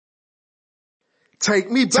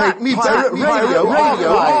Take me back, radio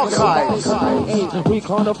archives. We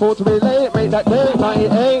can't afford to be late, make that day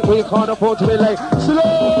 98. We can't afford to be late.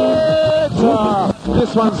 Selector!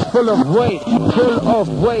 This one's full of weight.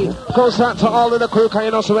 Goes out to all of the crew, can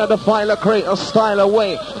you know, so we had to file a crate or style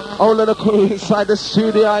away. All of the crew inside the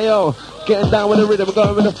studio, getting down with the rhythm,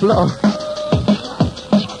 going with the flow.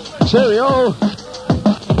 Cheerio!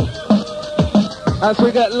 As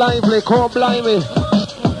we get lively, call blimey.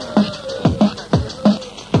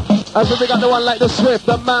 As we got the one like the Swift,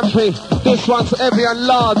 the Mampy. This one's heavy and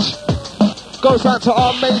large. Goes out to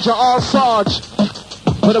our Major, our Sarge.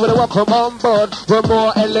 When we welcome on board, we're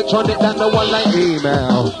more electronic than the one like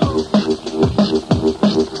email.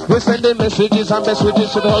 We're sending messages and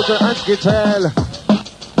messages to the Helter and Skitel.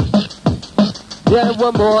 Yeah,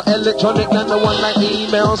 we're more electronic than the one like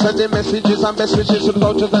email. Sending messages and messages to the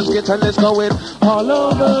Helter and Skitel. Let's go in all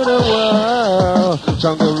over the world.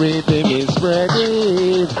 Jungle rhythm is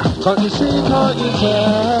spreading. Can't you see, can't you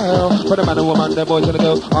tell? For the man and woman, the boys and the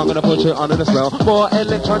girls, I'm gonna put you under the spell. More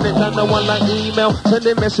electronic than the one like email.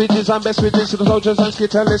 Sending messages and messages to the soldiers and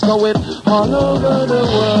skitter. Let's go in all over the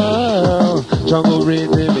world. Jungle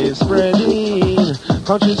rhythm is spreading.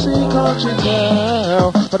 Can't you see, can't you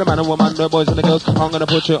tell? For the man and woman, the boys and the girls, I'm gonna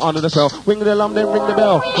put you under the spell. Ring the alarm, then ring the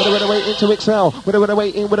bell. Whether waiting to excel. Whether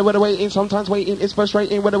waiting, sometimes waiting is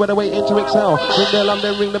frustrating. Whether waiting to excel. Ring the alarm,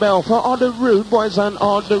 then ring the bell. For all the rude boys and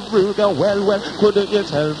all the rude girls, well, couldn't you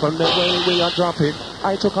tell from the way we are dropping?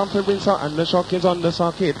 I took on for rinser and the shock is on the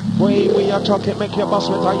socket. Way we are chocolate, make your boss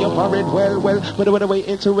sweat on your forehead. Well, whether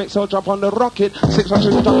waiting to excel, drop on the rocket.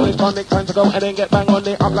 600 dollars tonic, time to go and then get bang on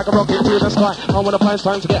it up like a rocket to the sky. I wanna fly, it's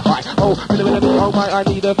time to get high. Oh my, I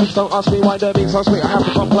need a fix, don't ask me why the beat's so sweet. I have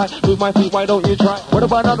to comply, move my feet, why don't you try? What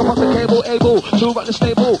about I got the cable, able to rock the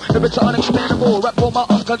stable? If it's unexplainable, rap for my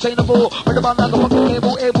uncontainable. What about I got the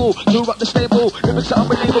cable, able to rock the stable? If it's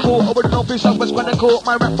unbelievable, over the north east southwest medical.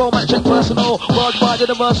 My rap format check personal, worldwide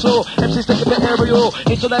universal. MCs take a bit aerial,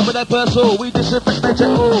 into that with that personal. We disinfect that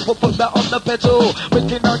jet-all, put that on the pedal.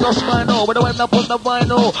 Breaking down your spinal, when I went up on the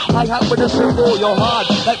vinyl. I have with a symbol, you're hard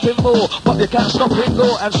like pinball, but you can't stop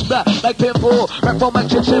pinball and splat like pinball. Rap format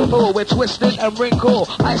check simple, we're twisted and wrinkle.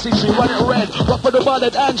 IC3 run it red, rock for the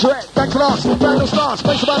bullet and dread. Thanks a lot, Randall Stars,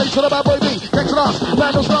 space about it to the bad boy beat. Thanks a lot,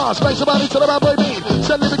 Randall Stars, space about it to the bad boy beat.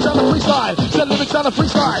 Send lyrics on the freestyle, send lyrics on the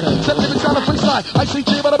freestyle, send lyrics on the freestyle.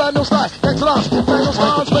 IC3 by the band no style. Thanks a lot, Randall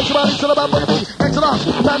Stars, space about it to the bad boy beat. Thanks a lot,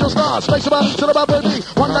 Randall Stars, space about it to the bad boy beat.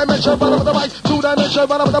 One dimension, run up the mic, two dimension,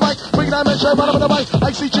 run up the mic, three dimension, run up the mic.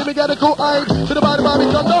 IC3 we gotta go hide to the body done,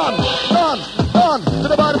 done, to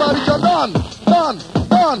the body done, done,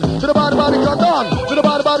 to the body done, done, to the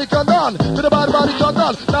body done, done, to the body done,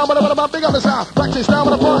 done. Now I'm gonna big up the sound. Practice now I'm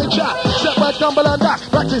gonna party chat. Step back, Cumberland that.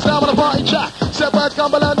 Practice now I'm gonna party chat. Step back,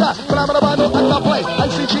 Cumberland that. But I'm gonna buy no and not play.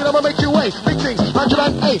 IC3 I'ma make you wait. Big things,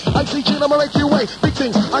 108. IC3 I'ma make you wait. Big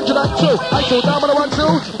things, 102. I told down on the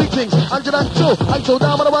 1-2. Big things, 102. I told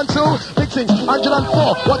down on the 1-2. Big things,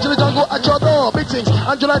 104. Watch the jungle at your door. Big things,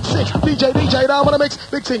 106. DJ down on the mix.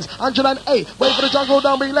 Big things, 108. Wait for the jungle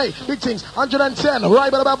down be late. Big things, 110.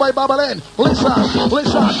 Right by the bad boy Babylon. Listen,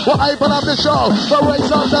 what I put up the show. But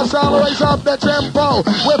raise up the sound, raise up the tempo.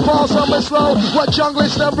 We're fast and we're slow. What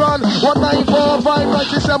junglist them run? 194,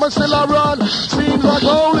 597 still a run. Seems like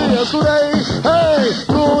only yesterday. Hey,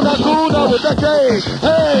 Kuna with the K.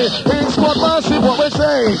 Hey, it's what massive what we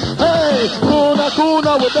say. Hey,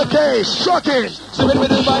 Kuna with the K. Shockin.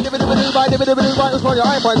 Skibadee by let's call your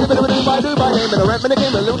iPhone. Skibadee by name in the rap in the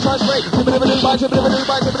game, the little size break. Skibadee by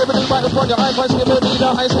let's call your iPhone. Skibadee the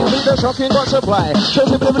IC3, the Shockin got supply. So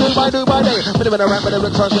Skibadee by name, bit of a rap in the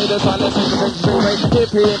little size break, the silence is the same rate.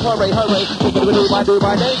 Hip hip, hooray. Skibadee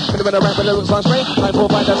by name, bit of a rap in the little size break.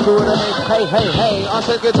 945, that's cool with me. Hey, I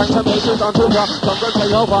said good times and patience until ya. Come go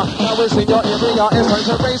play over. Now it's in your area, it's time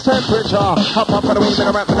to raise temperature. Hop up for the wave in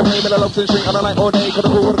a rap in the flame in a love to string on the night all day.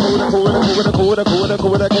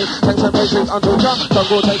 Cool the game. Thanks and patience until ya. Don't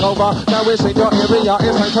go take over. Now it's in your area,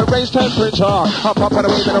 it's time to raise temperature. Hop up for the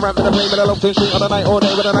wave in a rap in the flame in a love to string on the night all day.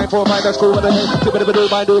 With a 945, that's cool with the game.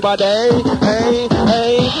 Do by day.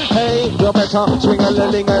 Hey, you're better. Swing a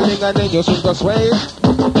ling and then you swing the sway.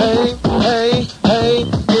 Hey,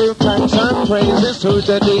 give thanks and praises to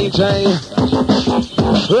the DJ.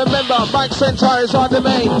 Remember, Mike Centaur is our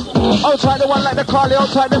domain. Outside the one like the Carly,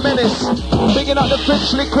 outside the Menace. Bigging up the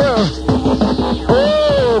Finchley crew.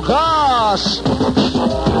 Oh gosh.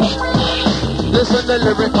 Listen the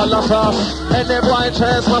lyrical sauce. And the blind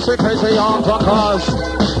chairs must be crazy on crackers.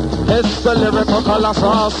 It's the lyrical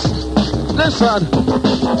sauce. Listen,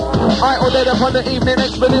 I ordered upon the evening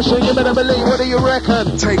expedition. You better believe, what do you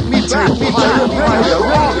reckon? Take me back, radio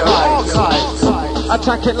archives.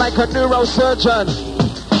 Attack it like a neurosurgeon.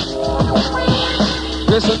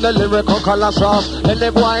 Listen the lyrical color sauce. And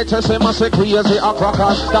the boy test him I say crazy or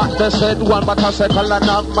crackers. Doctor said one but I said color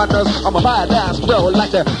not manners. I'm a badass bro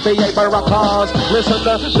like the B.A. rockers. Listen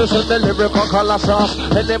the lyrical color sauce.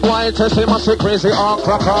 And the boy test him I say crazy or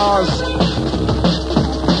crackers.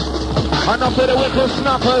 Enough of the wicked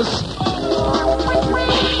snappers.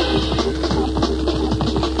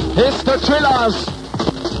 It's the Trillers.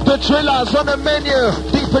 The Trillers on the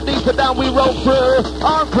menu. Deeper down we roll through.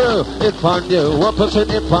 Our crew, it's on you. We're putting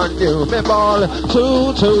it on you. Me ball,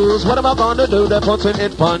 2 2s. What am I gonna do? They're putting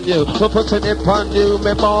it on you. We're putting it on you.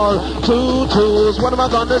 Me ball, 2 2s. What am I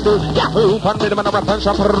gonna do? Yahoo! Pan me the man of rap and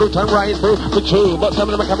shop, root and rise through. The true, but some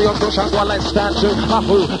of them can be on so shot one like statue.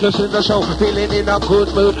 Ahoo! Listen to the show, feeling in a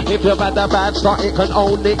good mood. If you've had a bad start, it can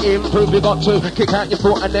only improve. You got to kick out your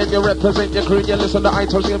foot and then you represent your crew. You listen to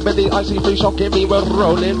Ital, Skibadee, IC3, Shockin B, we're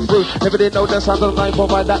rolling through. If you didn't know the sound of the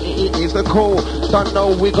 945, that it is the cool. Don't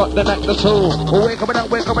know we got the neck, the tool. We're coming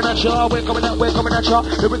out, we're coming at ya. We're coming out, we're coming at ya.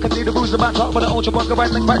 The we can need to boost the back top, but the ultra bunker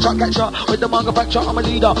right link back shot, catch ya. With the manga back shot, I'm a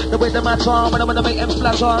leader. The way the mat's on, when I'm gonna make them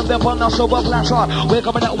splash on. They're upon us, so we're flash on. We're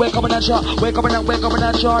coming out, we're coming at ya. We're coming out, we're coming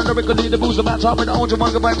at ya. The we can need to boost the back top, with the ultra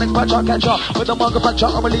bunker right link back shot, catch ya. With the manga back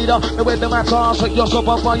shot, I'm a leader. The way the mat's on, set yourself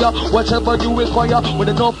on fire. Whatever you require. With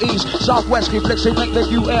the northeast, southwest, keep flexing like the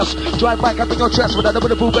US. Drive back up in your chest with a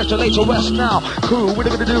double boo best to later rest now. Crew, what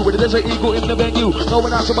are they gonna do with it? There's an eagle in the venue. No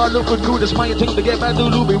one else about looking good. It's my thing to get back to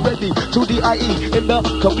Lou. Be ready to DIE in the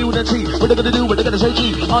community. What they gonna do? What they gonna say?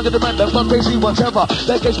 G under the man, that's not crazy. Whatever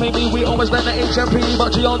that case may be, we always land the HMP,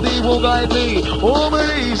 but G.O.D. will guide me. Oh, but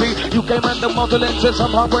easy. You came at the multi lenses.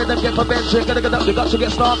 Somehow where them get prevented. Gotta get up, they got to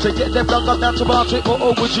get started. Get them done, got down to Baltic.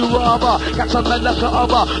 Oh, would you rather catch something like a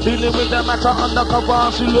other? Dealing with them matter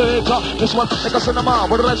undercover. See you later. This one, like a cinema.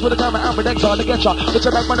 With the rest with the camera and with extra to get ya. Get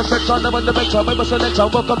your back when the flex on them on the vector. Maybe selector.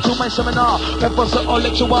 Welcome to my seminar. Professor or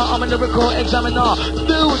lecturer, I'm a lyrical examiner.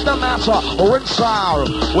 News the matter, or in sound.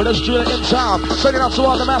 With a drill in town. Sending out to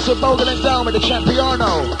all the massive bogan and down with the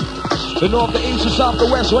champiano. The north, the east, the south, the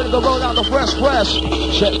west. Ready to roll out the fresh.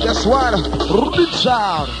 Check this one. Rooted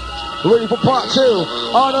sound. Ready for part 2.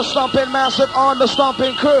 On the stomping massive, on the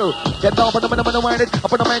stomping crew. Get down for the minute, up on the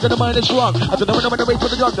man, the mind is strong. I don't know when the wait for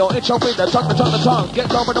the drum, though. It's your feet, the tongue. Get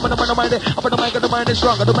down for the minute, up on the man, the mind is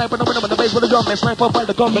strong. I don't know when the bass for the drum, it's 945,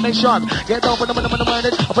 the combination. Get down for the minute, up on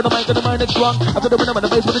the man, the mind is strong. I don't know when the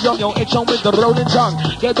bass for the drum, yo. It's your with the rolling tongue.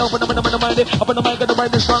 Get down for the minute, up on the man, the mind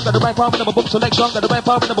is strong. Got the right farm and a boom selection. Got the right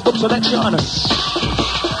farm and a boom selection.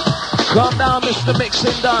 Calm down, Mr.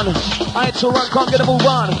 Mixing done. I ain't to run, can't get a move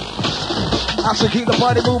on. I have to keep the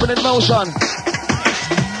party moving in motion.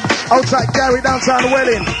 Outside Gary, downtown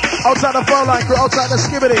Welling. Outside the phone line crew, outside the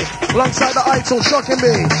Skibadee. Alongside the Ital, Shockin B.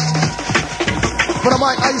 For the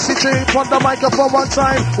mic, IC3, put the microphone one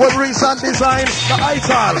time. With recent design, the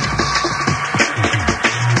Ital.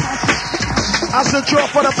 As the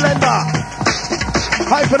drop for the blender.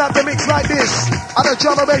 Hyping up the mix like this. And the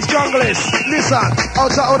drum and bass junglist. Listen,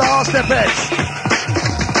 outside all the house step heads.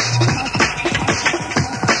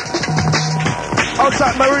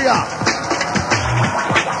 Outside Maria.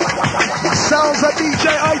 Sounds of DJ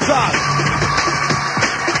Ital.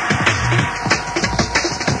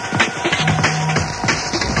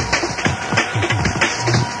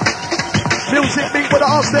 Music beat with a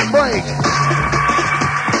half-step break.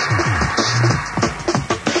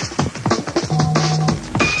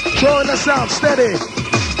 Throwing the sound steady.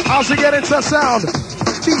 How's it get into sound?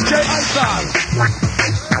 DJ Ital.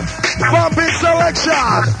 Bumping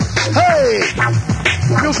selection. Hey!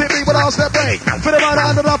 Music beat with a half-step break. For the man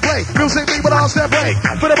under the play. Music beat with a half-step break.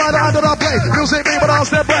 For the man under the play. Music beat with a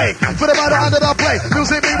half-step break. For the man under the play.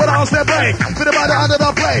 Music beat with a half-step break. For the man under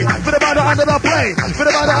the play. For the man under the play. For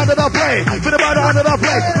the man under the play. For the man under the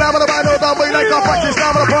play. Now with the man on the like I practice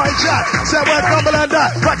now with the party chat. Set word Cumberland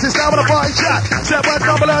that. Practice now with the party chat. Set word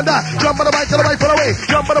Cumberland that. Jump on the mic to the right for the way.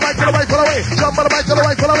 Jump on the mic to the right for the way. Jump on the mic to the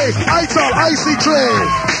right for the way. Ital, IC3.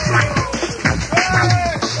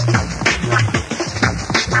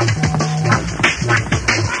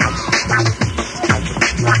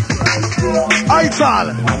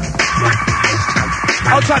 Ital.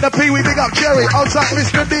 Outside the P, we big up Jerry. Outside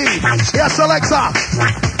Mr. D. Yes, Alexa.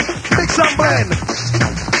 Mix and blend.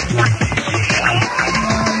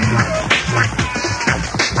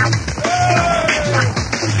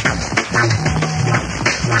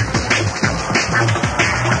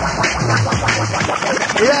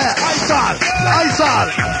 Yeah,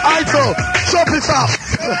 Ital. Chop it up.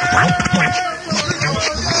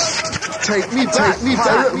 Take me back,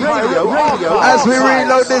 radio. As we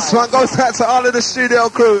reload this one, goes out to all of the studio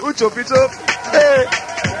crew. Hey.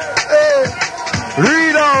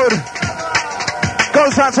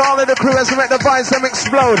 out to all of the crew as we make the vibes them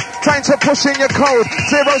explode. Time to push in your code.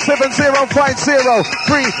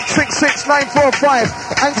 07050366945.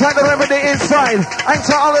 Hang tight the remedy inside. Hang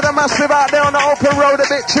tight all of the massive out there on the open road, a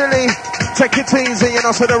bit chilly. Take it easy, you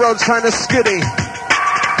know, so the road's kind of skiddy.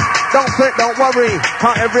 Don't fret, don't worry,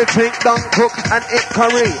 how everything done cook and it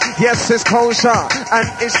curry. Yes, it's kosher and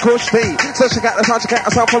it's cushy. So she got the sound, she got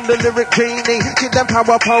herself from the lyric genie. Give them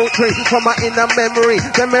power poetry from my inner memory.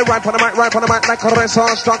 Then me rap on the mic like a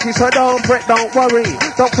renaissance junkie. So don't fret, don't worry,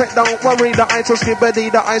 don't fret, don't worry. The Ital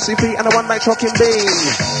Skibadee, the IC3 and the one like Shockin B.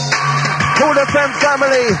 Kool FM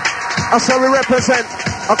family, that's how we represent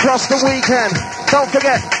across the weekend. Don't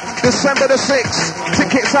forget, December the 6th,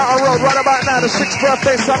 tickets out on road right about now, the 6th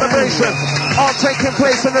birthday celebration, all taking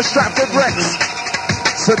place in the Stratford Rex.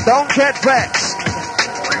 So don't get vexed.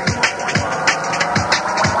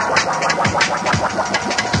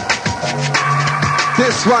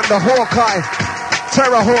 This one, the Hawkeye,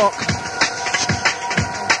 Terror Hawk.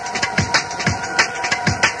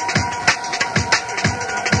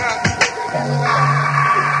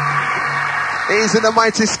 He's in the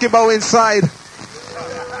mighty Skiba inside.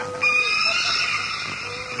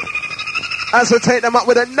 As we take them up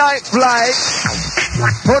with a night flight.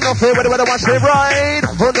 Who no fear when they watch them ride?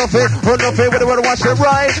 Who no fear when they watch them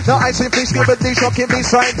ride? The IC3 Skibadee Shockin B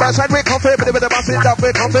side by side. We come fear with the massive top.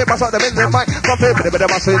 We come fear pass out them in the mic. Come fear with the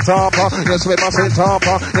massive top. Yes, we massive top.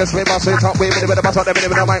 Yes, we massive top. We with the pass out them in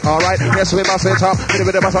the mic. Alright. Yes, we massive top. We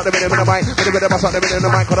with the pass out them in the mic. We with the pass out them in the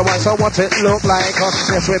mic. Otherwise, so what it look like?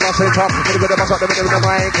 Yes, we massive top. We with the pass out them in the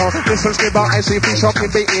mic. Listen, Skiba, IC3 Shockin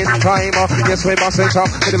B in time. Yes, we massive top.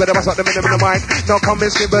 We with the pass out them in the mic. Now come in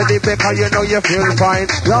Skibadee because you know you feel fine.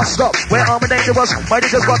 Last stop, where I'm dangerous. My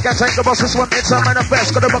niggas walk and take the bus. This one, it's a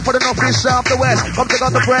manifest. Gotta rock for the northeast, south, the west. Come take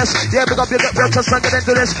on the press. Yeah, pick up your gut, real just and get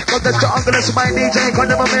into this. Cause that's the uncle, my DJ. Can't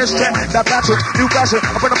never miss check. That passion, new passion.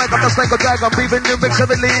 Up on the mic, I'm just like a drag. I'm breathing new mix of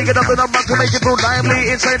the league. Get up in the mouth to make it through lively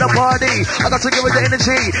inside the party. I got to give it the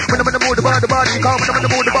energy. When I'm in the mood, the body. Come when I'm in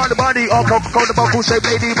the mood, the body. All cold, the ball, cool shape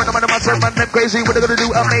lady. When I'm in the myself, man, them crazy. What they gonna do?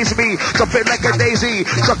 Amaze me. Jump in like a daisy.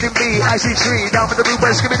 Shockin B, IC3. Down with the rave,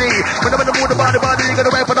 Skibadee. When I'm in the mood, the body. You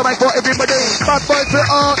gotta rap on the mic for everybody. Bad boy for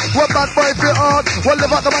art. What bad boy for art? Well,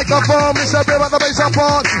 live at the microphone. We say brave at the bass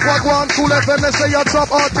apart. What one Kool FM, they say you're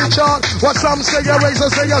top art the chart. What some say you're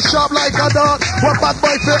razor, say you're sharp like a dart. What bad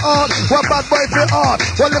boy for art? What bad boy for art?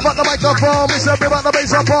 Well, live at the microphone. We say brave at the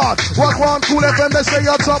bass apart. What one Kool FM, they say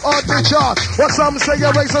you're top art the chart. What some say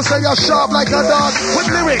you're razor, say you're sharp like a dart. With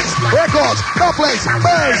lyrics, records, Docklands,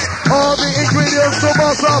 bass. All the ingredients to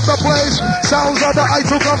boss up the place. Sounds of the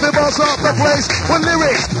Ital come to boss up the place. With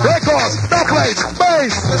lyrics, records, Docklands,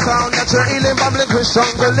 bass. The sound that you're healing, bubbling with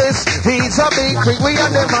stronger list. He's a big freak, we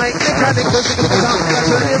on the mic. Mechanic, the sound that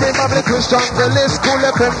you're healing, bubbling with stronger list. Kool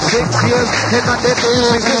FM 6 years, in the days.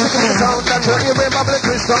 The sound that you're hearing, bubbling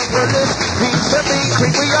with stronger list. He's a big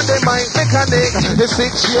freak, we on the mic. Mechanic, the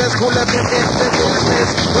 6 years, Kool FM in the business.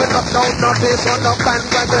 We're not known, not this, on the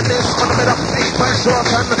bandwagonist. On the middle, 8 short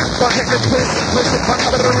and got hit the twist. Twist it,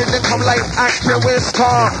 but the rhythm come like Accurate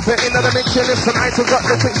car. We're in the mix, you listen, Ital got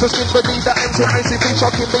the tricks for Skibadee, the MC IC3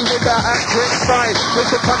 Shockin B with the accurate side.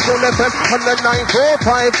 Listen, Kool FM on the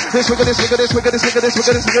 945. This, we got this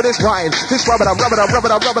ride. This rub it up.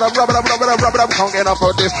 Can't get enough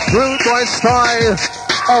of this rude boy style.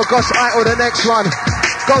 Oh gosh, Ital, the next one.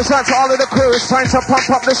 Goes out to all of the crew. It's time to pump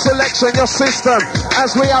up the selection, your system.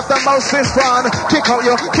 As we have the most this fun. Kick out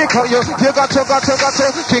you. You got to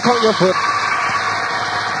kick out your foot.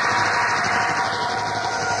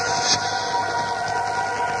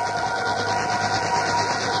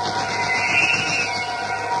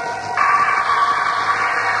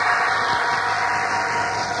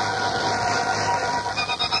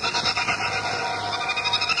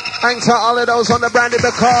 Thanks to all of those on the brandy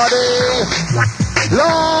Bacardi.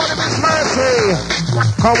 Lord of His mercy.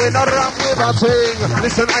 How we not rap with a thing.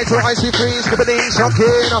 Listen, Ital IC3 Skibadee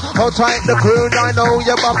Shockin. Hold tight the crew, I know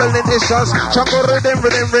you're bubbling. It's just jungle rhythm.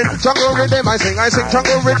 Jungle rhythm, I sing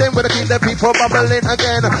jungle rhythm. We're to keep the people bubbling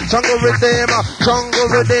again. Jungle rhythm.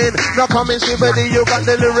 Now come in Skibadee, you got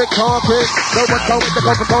the lyric carpet. No one go with the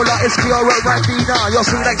Coca-Cola, it's Kiara Rafina. You'll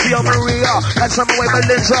see like Tia Maria. That's some way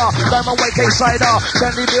Melinda. Diamond White K-Cider.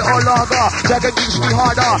 Sandy the Olaga. Jagger keeps me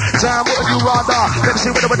harder. Damn, what would you rather?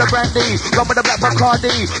 Pepsi with the brandy. Rum with the black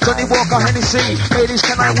Bacardi. Johnny Walker, Hennessy. Ladies,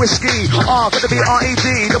 can I whiskey? Gonna be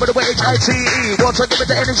R-E-D. Double the H-I-T-E. Water, give it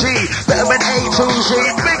the energy. Better than A to Z.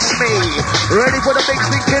 Mix me. Ready for the big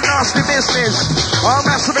thinking nasty business. Our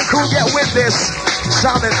master and crew get with this.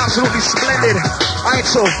 Sounding absolutely splendid.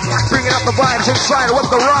 Ital, bringing up the vibes inside. What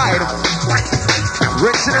the ride?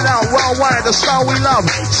 Rinsing it out worldwide, the style we love.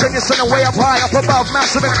 Sing it on the way up high, up above,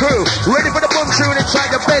 massive and crew. Ready for the boom tune inside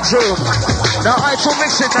the bedroom. Now Ital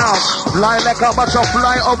mix it now. Fly like a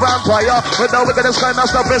butterfly or vampire. But now we're gonna sky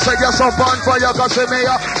master best like you're so fun for your consumer.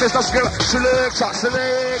 Mr. Skiba, selector.